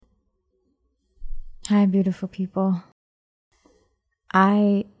Hi, beautiful people.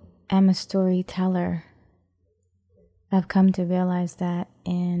 I am a storyteller. I've come to realize that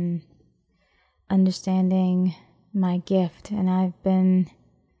in understanding my gift, and I've been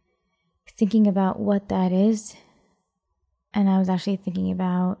thinking about what that is. And I was actually thinking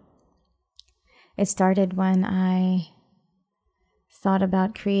about it started when I thought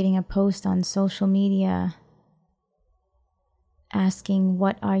about creating a post on social media asking,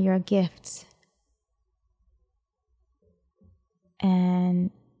 what are your gifts?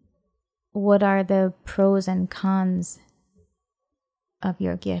 And what are the pros and cons of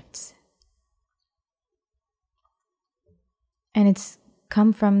your gifts? And it's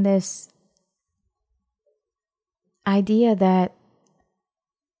come from this idea that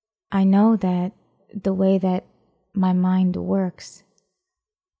I know that the way that my mind works,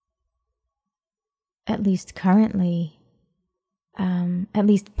 at least currently, at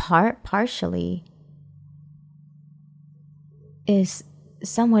least partially, is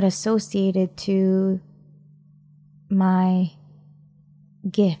somewhat associated to my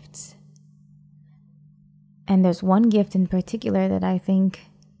gifts. And there's one gift in particular that I think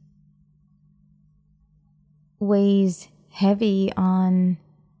weighs heavy on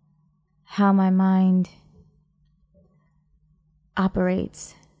how my mind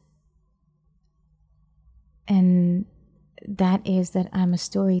operates. And that is that I'm a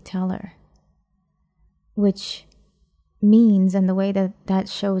storyteller, which means, and the way that that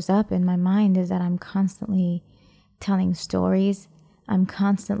shows up in my mind is that I'm constantly telling stories. I'm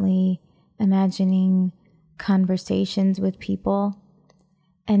constantly imagining conversations with people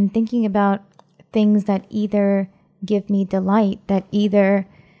and thinking about things that either give me delight, that either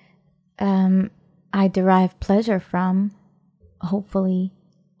I derive pleasure from, hopefully,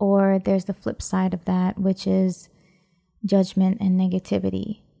 or there's the flip side of that, which is judgment and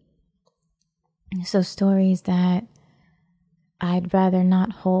negativity. So stories that I'd rather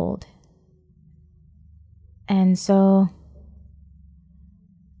not hold. And so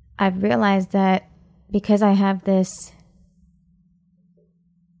I've realized that because I have this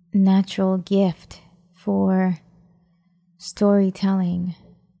natural gift for storytelling,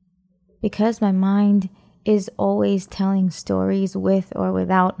 because my mind is always telling stories with or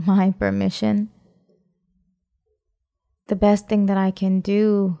without my permission, the best thing that I can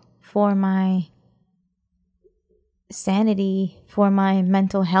do for my sanity, for my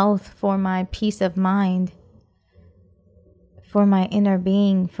mental health, for my peace of mind, for my inner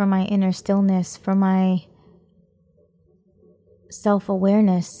being, for my inner stillness, for my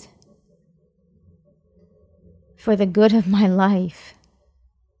self-awareness, for the good of my life,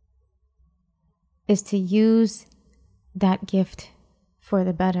 is to use that gift for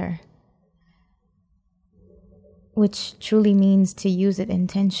the better, which truly means to use it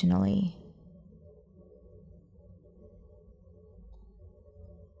intentionally.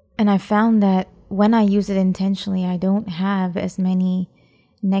 And I found that when I use it intentionally, I don't have as many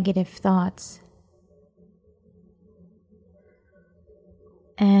negative thoughts.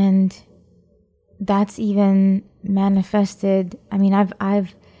 And that's even manifested. I mean,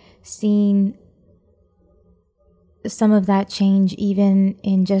 I've seen some of that change even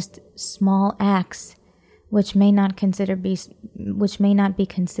in just small acts, which may not be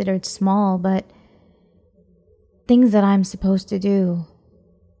considered small, but things that I'm supposed to do.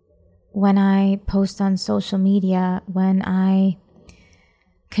 When I post on social media, when I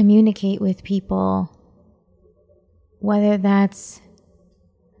communicate with people, whether that's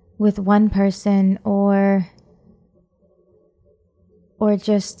with one person or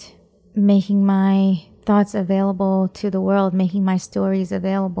just making my thoughts available to the world, making my stories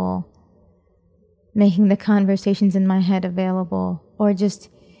available, making the conversations in my head available, or just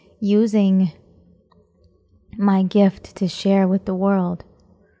using my gift to share with the world.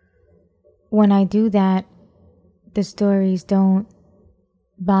 When I do that, the stories don't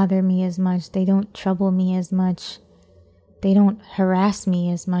bother me as much. They don't trouble me as much. They don't harass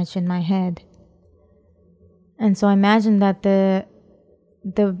me as much in my head. And so I imagine that the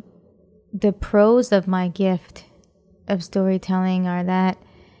pros of my gift of storytelling are that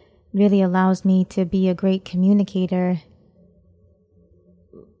really allows me to be a great communicator,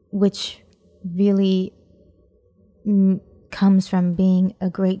 which really comes from being a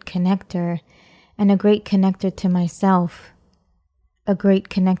great connector, and a great connector to myself, a great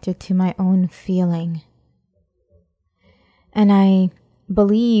connector to my own feeling. And I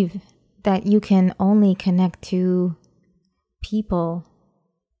believe that you can only connect to people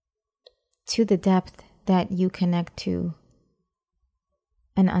to the depth that you connect to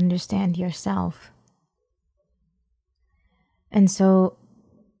and understand yourself. And so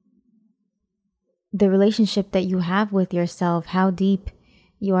the relationship that you have with yourself, how deep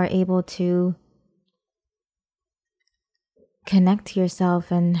you are able to connect to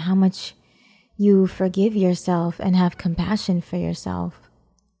yourself, and how much you forgive yourself and have compassion for yourself.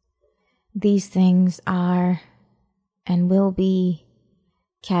 These things are and will be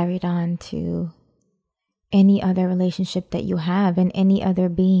carried on to any other relationship that you have and any other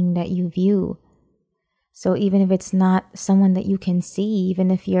being that you view. So even if it's not someone that you can see,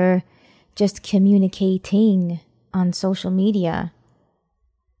 even if you're just communicating on social media,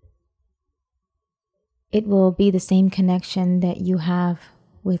 it will be the same connection that you have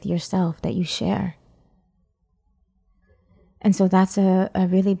with yourself, that you share. And so that's a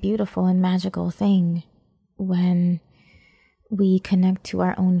really beautiful and magical thing when we connect to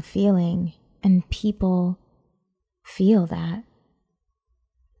our own feeling and people feel that.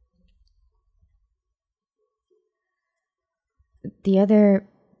 The other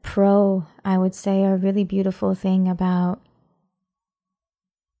I would say, a really beautiful thing about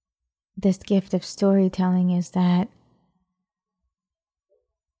this gift of storytelling is that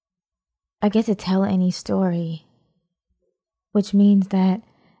I get to tell any story, which means that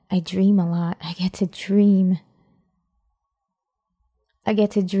I dream a lot. I get to dream. I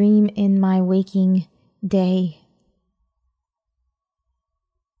get to dream in my waking day.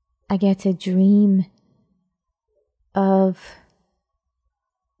 I get to dream of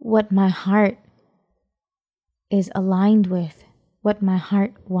what my heart is aligned with, what my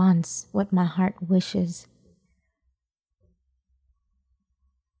heart wants, what my heart wishes.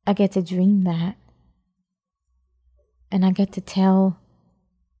 I get to dream that. And I get to tell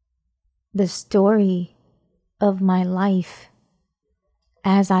the story of my life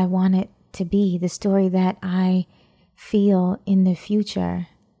as I want it to be, the story that I feel in the future.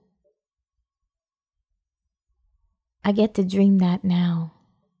 I get to dream that now.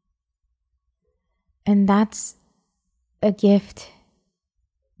 And that's a gift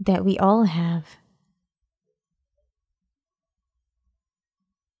that we all have.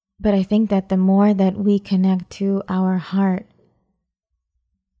 But I think that the more that we connect to our heart,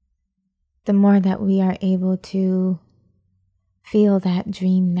 the more that we are able to feel that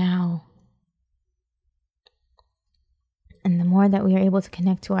dream now. And the more that we are able to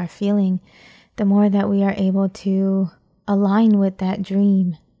connect to our feeling, the more that we are able to align with that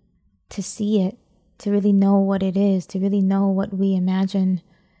dream, to see it, to really know what it is, to really know what we imagine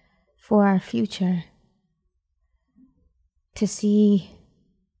for our future, to see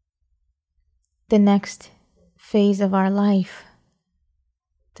the next phase of our life,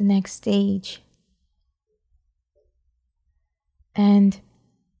 the next stage. And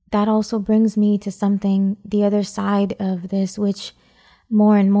that also brings me to something, the other side of this, which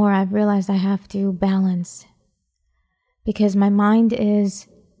more and more I've realized I have to balance. Because my mind is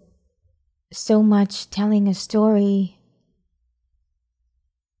so much telling a story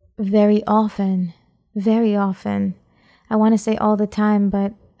very often. I want to say all the time,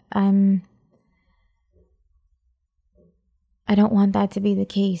 but I don't want that to be the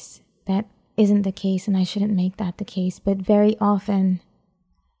case. That isn't the case, and I shouldn't make that the case. But very often,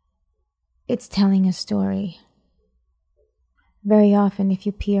 it's telling a story. Very often, if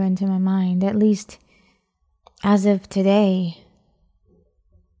you peer into my mind, at least as of today,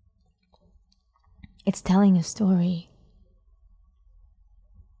 it's telling a story.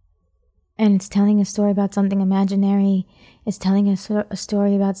 And it's telling a story about something imaginary. It's telling a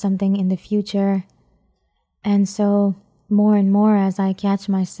story about something in the future. And so, more and more as I catch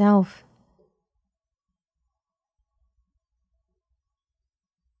myself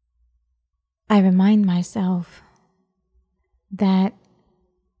I remind myself that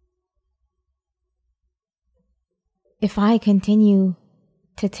if I continue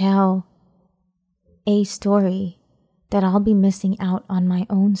to tell a story, that I'll be missing out on my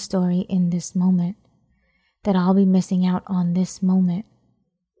own story in this moment, that I'll be missing out on this moment.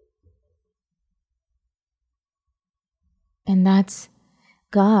 And that's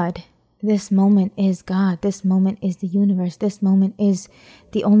God. This moment is God. This moment is the universe. This moment is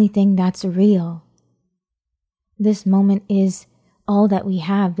the only thing that's real. This moment is all that we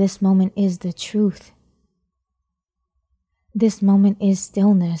have. This moment is the truth. This moment is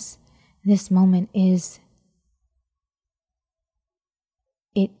stillness. This moment is.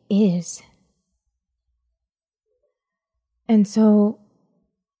 It is. And so,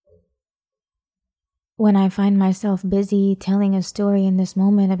 when I find myself busy telling a story in this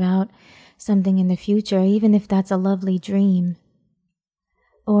moment about something in the future, even if that's a lovely dream,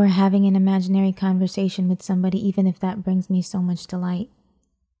 or having an imaginary conversation with somebody, even if that brings me so much delight,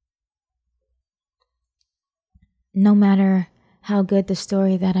 no matter how good the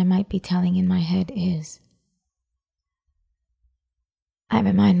story that I might be telling in my head is. I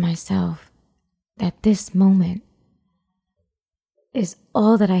remind myself that this moment is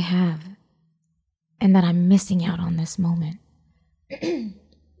all that I have and that I'm missing out on this moment. I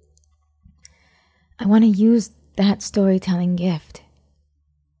want to use that storytelling gift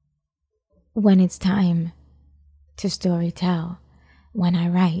when it's time to storytell, when I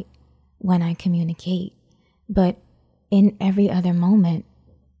write, when I communicate, but in every other moment,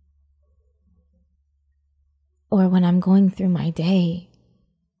 or when I'm going through my day,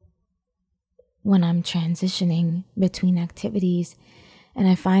 when I'm transitioning between activities and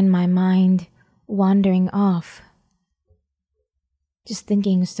I find my mind wandering off, just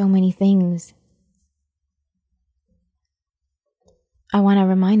thinking so many things, I want to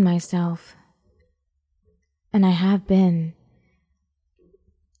remind myself, and I have been,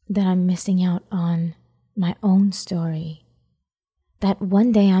 that I'm missing out on my own story. That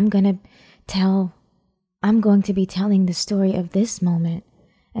one day I'm going to be telling the story of this moment,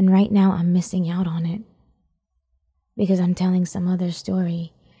 and right now I'm missing out on it because I'm telling some other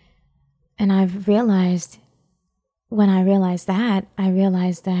story. And I've realized, when I realized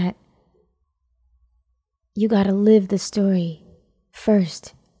that you got to live the story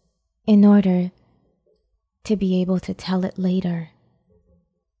first in order to be able to tell it later.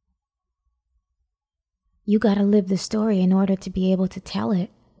 You got to live the story in order to be able to tell it.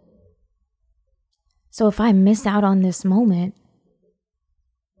 So if I miss out on this moment,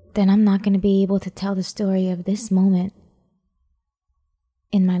 then I'm not going to be able to tell the story of this moment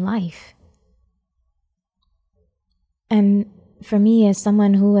in my life. And for me, as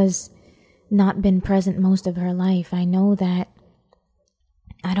someone who has not been present most of her life, I know that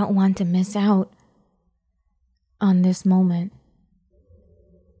I don't want to miss out on this moment.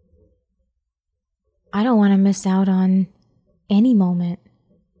 I don't want to miss out on any moment.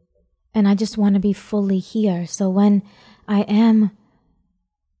 And I just want to be fully here. So when I am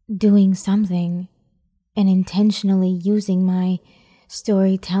doing something and intentionally using my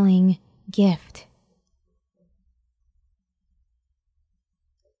storytelling gift,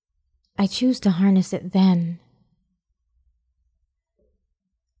 I choose to harness it then.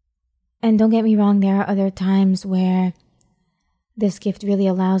 And don't get me wrong, there are other times where this gift really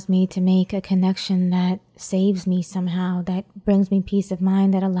allows me to make a connection that saves me somehow, that brings me peace of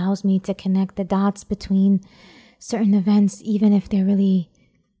mind, that allows me to connect the dots between certain events, even if they're really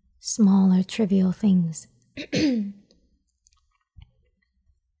small or trivial things.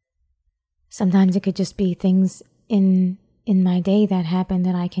 Sometimes it could just be things in my day that happen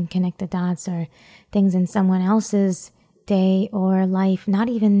that I can connect the dots, or things in someone else's day or life, not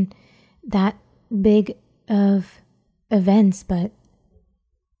even that big of events, but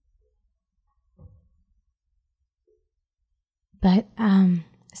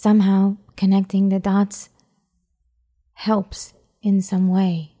somehow connecting the dots helps in some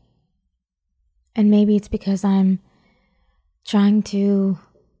way. And maybe it's because I'm trying to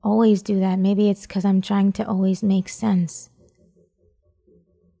always do that. Maybe it's because I'm trying to always make sense.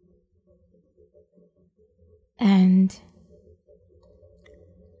 And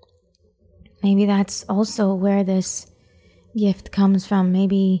maybe that's also where this gift comes from.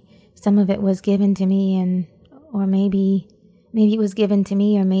 Maybe some of it was given to me, or maybe it was given to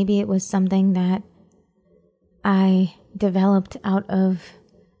me, or maybe it was something that I developed out of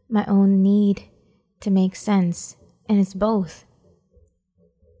my own need to make sense. And it's both.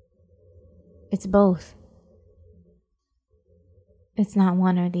 It's both. It's not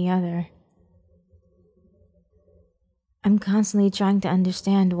one or the other. I'm constantly trying to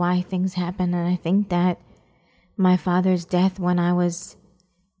understand why things happen, and I think that my father's death when I was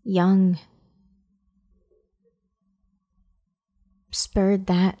young spurred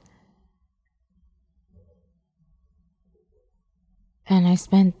that. And I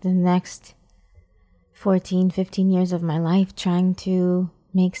spent the next 14, 15 years of my life trying to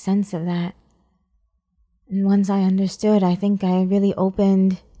make sense of that. And once I understood, I think I really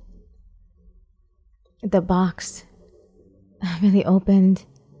opened the box. I really opened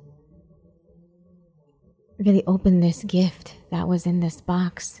this gift that was in this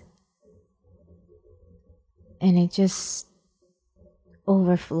box. And it just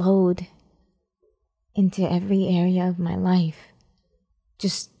overflowed into every area of my life.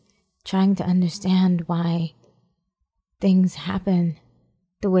 Just trying to understand why things happen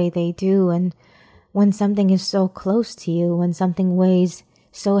the way they do. And when something is so close to you, when something weighs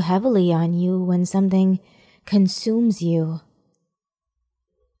so heavily on you, when something consumes you,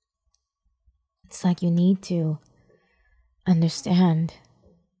 it's like you need to understand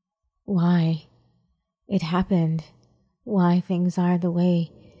why it happened, why things are the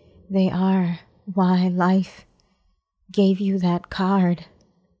way they are, why life gave you that card,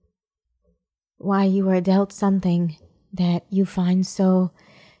 why you were dealt something that you find so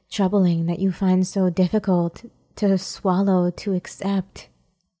troubling, that you find so difficult to swallow, to accept.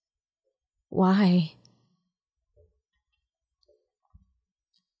 Why?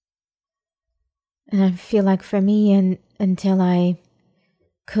 And I feel like for me, and until I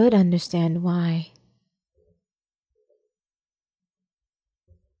could understand why,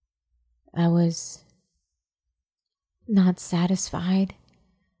 I was not satisfied.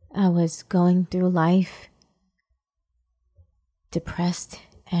 I was going through life depressed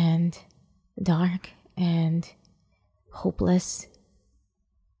and dark and hopeless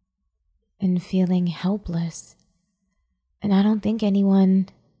and feeling helpless. And I don't think anyone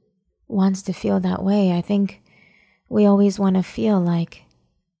wants to feel that way. I think we always want to feel like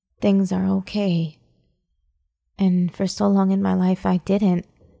things are okay. And for so long in my life, I didn't.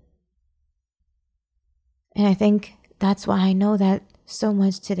 And I think that's why I know that so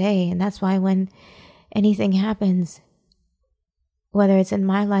much today. And that's why when anything happens, whether it's in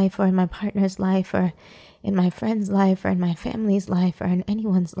my life or in my partner's life or in my friend's life or in my family's life or in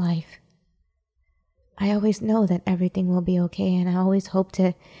anyone's life, I always know that everything will be okay. And I always hope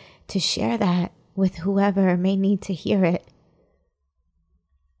to share that with whoever may need to hear it.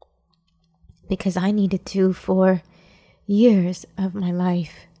 Because I needed to for years of my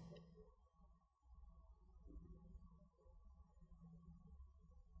life.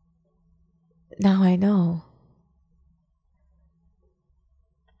 Now I know.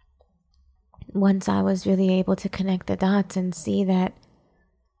 Once I was really able to connect the dots and see that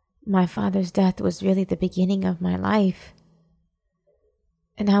my father's death was really the beginning of my life,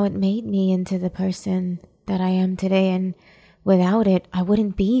 and how it made me into the person that I am today. And without it, I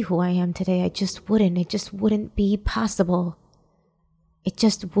wouldn't be who I am today. I just wouldn't. It just wouldn't be possible. It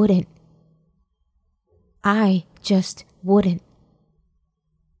just wouldn't. I just wouldn't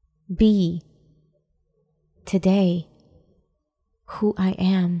be today who I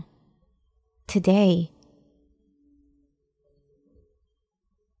am today.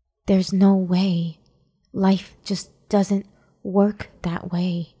 There's no way. Life just doesn't work that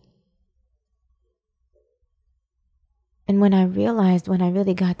way. And when I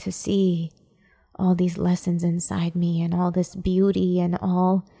really got to see all these lessons inside me and all this beauty and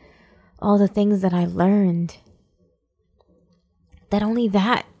all the things that I learned, that only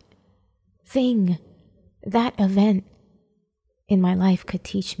that thing, that event in my life could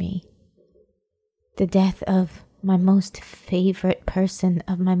teach me. The death of my most favorite person,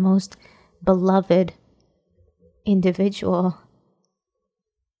 of my most beloved individual,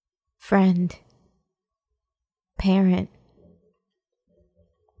 friend, parent,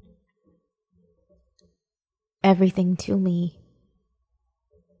 everything to me.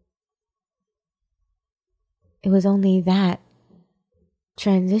 It was only that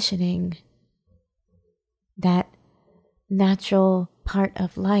transitioning, that natural part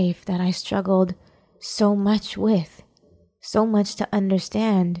of life that I struggled so much with, so much to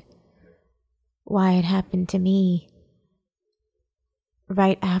understand why it happened to me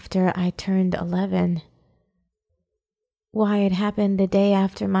right after I turned 11, why it happened the day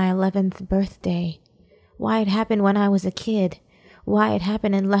after my 11th birthday, why it happened when I was a kid, why it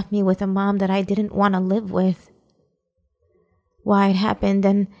happened and left me with a mom that I didn't want to live with, why it happened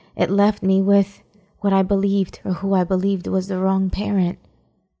and it left me with what I believed or who I believed was the wrong parent.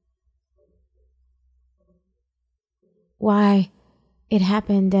 Why it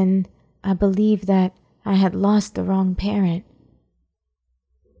happened and I believed that I had lost the wrong parent.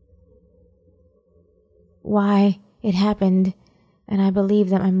 Why it happened and I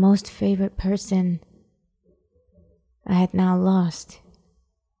believed that my most favorite person I had now lost.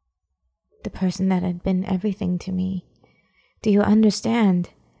 The person that had been everything to me. Do you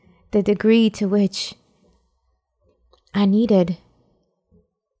understand the degree to which I needed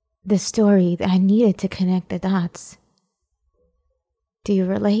the story, that I needed to connect the dots? Do you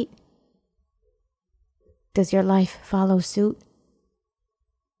relate? Does your life follow suit?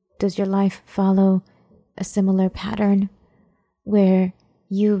 Does your life follow a similar pattern where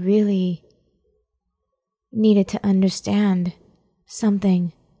you really needed to understand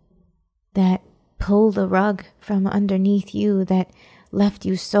something that pulled the rug from underneath you, that left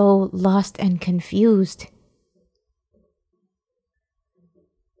you so lost and confused?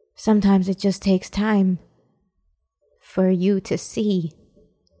 Sometimes it just takes time for you to see.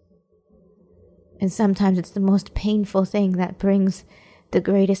 And sometimes it's the most painful thing that brings the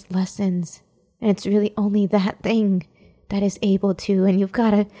greatest lessons. And it's really only that thing that is able to, and you've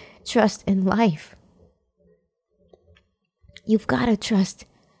got to trust in life. You've got to trust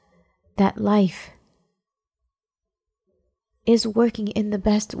that life is working in the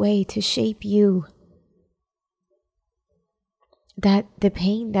best way to shape you. That the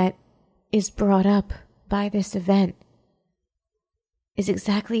pain that is brought up by this event is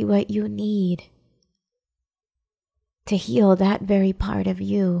exactly what you need to heal that very part of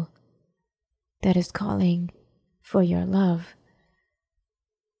you that is calling for your love,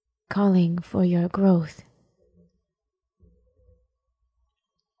 calling for your growth.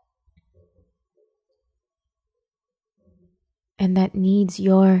 And that needs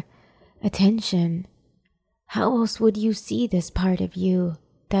your attention. How else would you see this part of you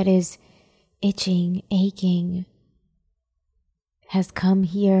that is itching, aching, has come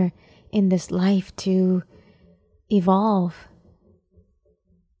here in this life to evolve,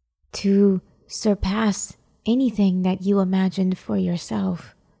 to surpass anything that you imagined for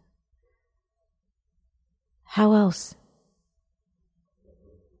yourself? How else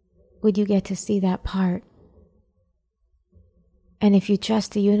would you get to see that part? And if you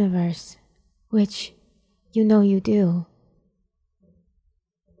trust the universe, which you know you do,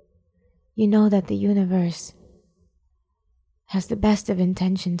 you know that the universe has the best of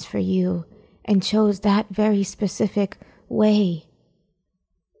intentions for you and chose that very specific way.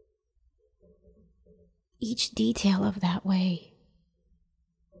 Each detail of that way.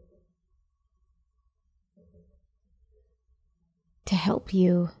 To help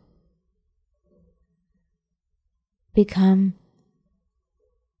you become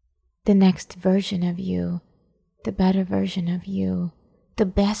the next version of you, the better version of you, the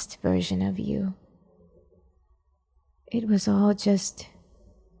best version of you. It was all just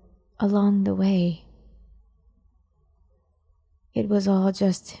along the way. It was all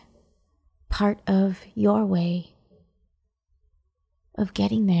just part of your way of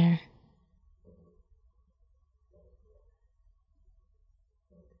getting there.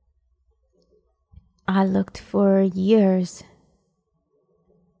 I looked for years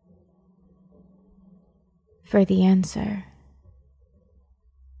for the answer.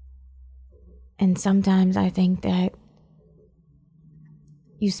 And sometimes I think that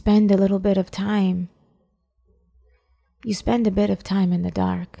you spend a little bit of time, you spend a bit of time in the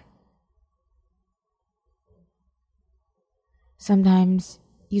dark. Sometimes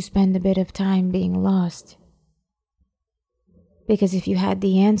you spend a bit of time being lost. Because if you had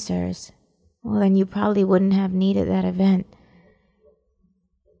the answers, well, then you probably wouldn't have needed that event.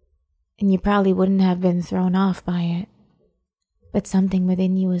 And you probably wouldn't have been thrown off by it. But something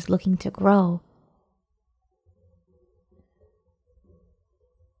within you is looking to grow.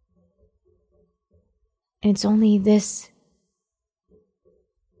 And it's only this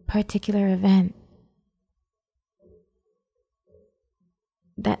particular event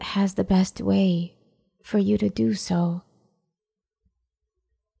that has the best way for you to do so.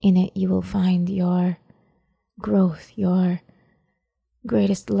 In it, you will find your growth, your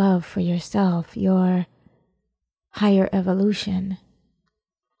greatest love for yourself, your higher evolution,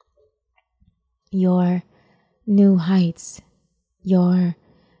 your new heights, your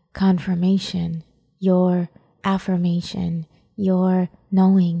confirmation, your affirmation, your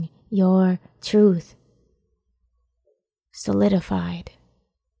knowing, your truth solidified.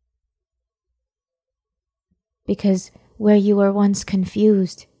 Because where you were once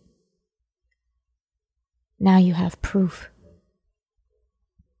confused, now you have proof.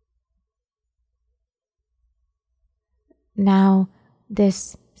 Now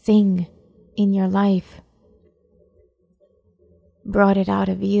this thing in your life brought it out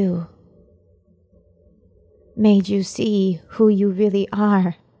of you, made you see who you really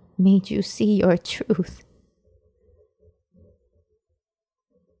are, made you see your truth.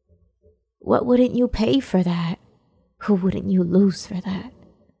 What wouldn't you pay for that? Who wouldn't you lose for that?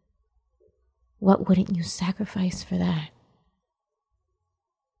 What wouldn't you sacrifice for that?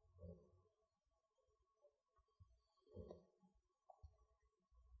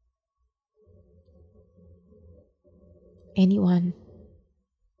 Anyone,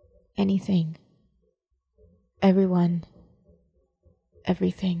 anything, everyone,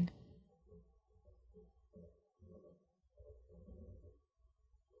 everything.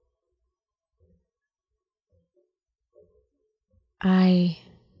 I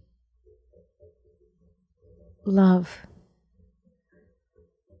love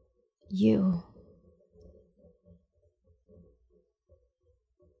you.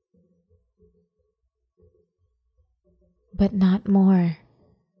 But not more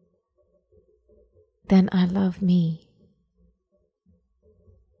than I love me.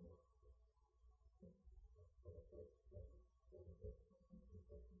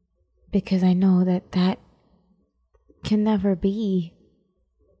 Because I know that that can never be.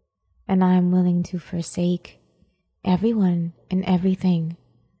 And I am willing to forsake everyone and everything,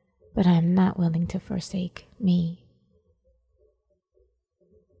 but I am not willing to forsake me.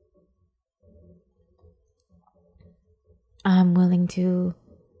 I'm willing to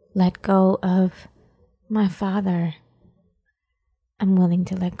let go of my father. I'm willing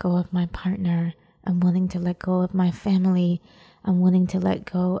to let go of my partner. I'm willing to let go of my family. I'm willing to let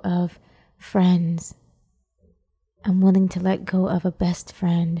go of friends. I'm willing to let go of a best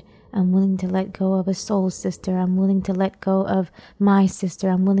friend. I'm willing to let go of a soul sister. I'm willing to let go of my sister.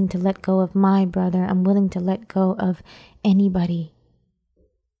 I'm willing to let go of my brother. I'm willing to let go of anybody.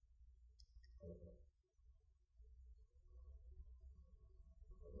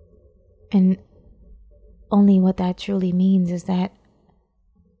 And only what that truly means is that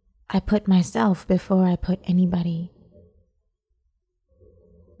I put myself before I put anybody.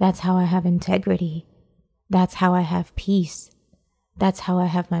 That's how I have integrity. That's how I have peace. That's how I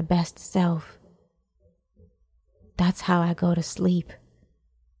have my best self. That's how I go to sleep.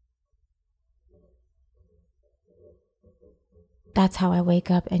 That's how I wake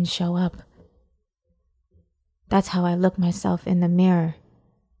up and show up. That's how I look myself in the mirror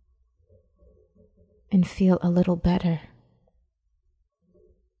and feel a little better.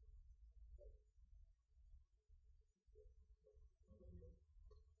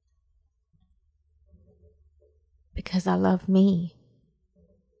 Because I love me.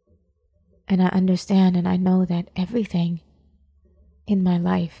 And I understand and I know that everything in my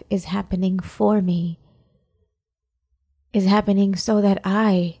life is happening for me, is happening so that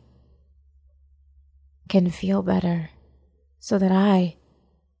I can feel better, so that I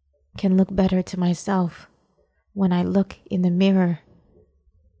can look better to myself when I look in the mirror,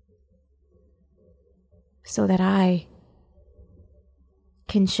 so that I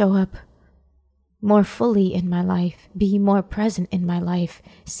can show up more fully in my life, be more present in my life,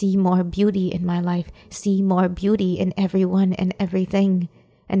 see more beauty in my life, see more beauty in everyone and everything,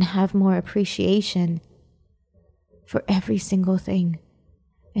 and have more appreciation for every single thing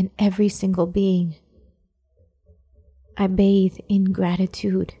and every single being. I bathe in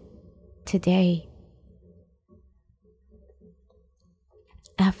gratitude today.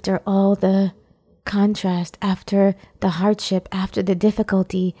 After all the contrast, after the hardship, after the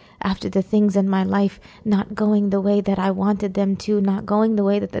difficulty, after the things in my life not going the way that I wanted them to, not going the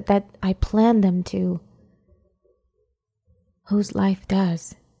way that I planned them to, whose life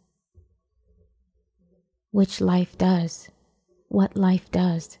does? Which life does? What life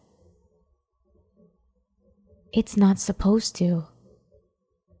does? It's not supposed to.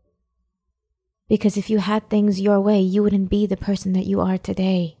 Because if you had things your way, you wouldn't be the person that you are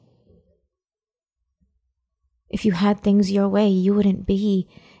today. If you had things your way, you wouldn't be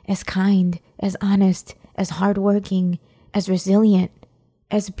as kind, as honest, as hardworking, as resilient,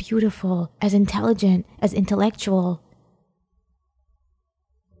 as beautiful, as intelligent, as intellectual,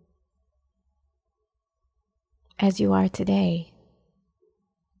 as you are today.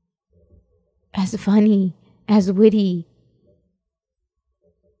 As funny, as witty,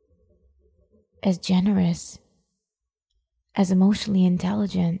 as generous, as emotionally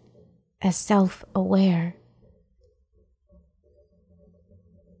intelligent, as self-aware,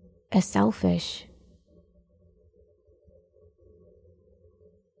 as selfish.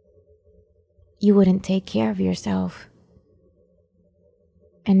 You wouldn't take care of yourself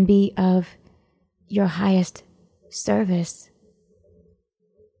and be of your highest service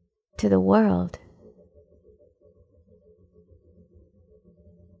to the world.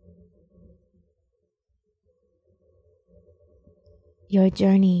 Your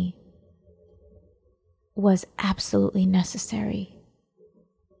journey was absolutely necessary.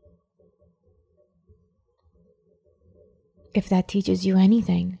 If that teaches you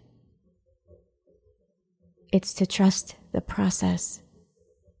anything, it's to trust the process.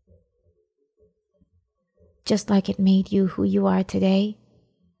 Just like it made you who you are today,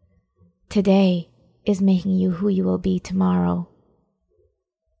 today is making you who you will be tomorrow.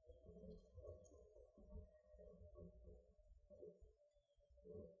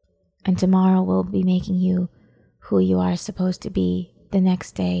 And tomorrow will be making you who you are supposed to be the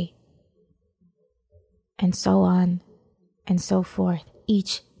next day. And so on and so forth.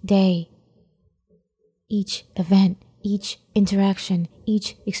 Each day, each event, each interaction,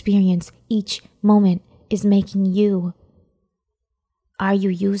 each experience, each moment is making you. Are you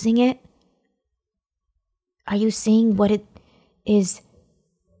using it? Are you seeing what it is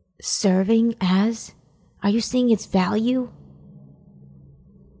serving as? Are you seeing its value?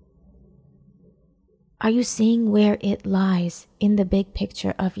 Are you seeing where it lies in the big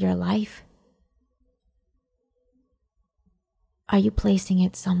picture of your life? Are you placing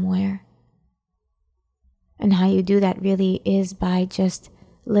it somewhere? And how you do that really is by just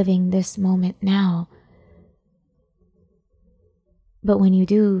living this moment now. But when you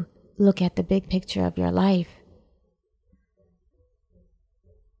do look at the big picture of your life,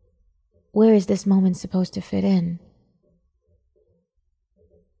 where is this moment supposed to fit in?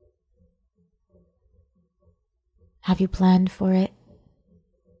 Have you planned for it,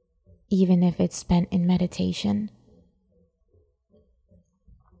 even if it's spent in meditation?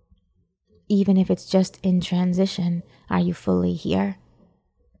 Even if it's just in transition, are you fully here?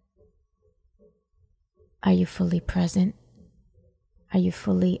 Are you fully present? Are you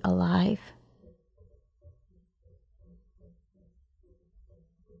fully alive?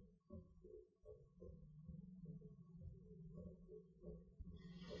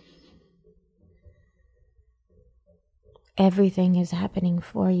 Everything is happening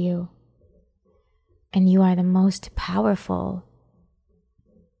for you, and you are the most powerful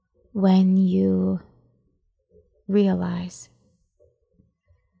when you realize,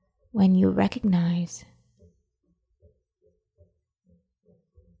 when you recognize.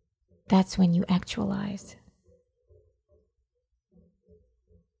 That's when you actualize.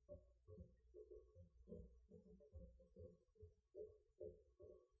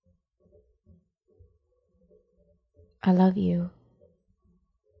 I love you.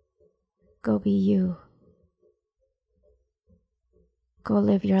 Go be you. Go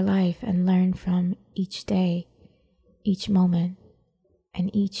live your life and learn from each day, each moment, and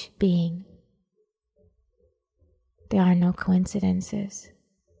each being. There are no coincidences.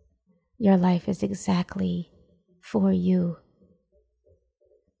 Your life is exactly for you,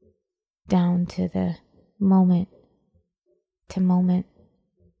 down to the moment to moment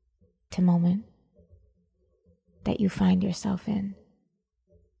to moment that you find yourself in.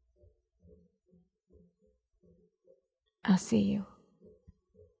 I'll see you.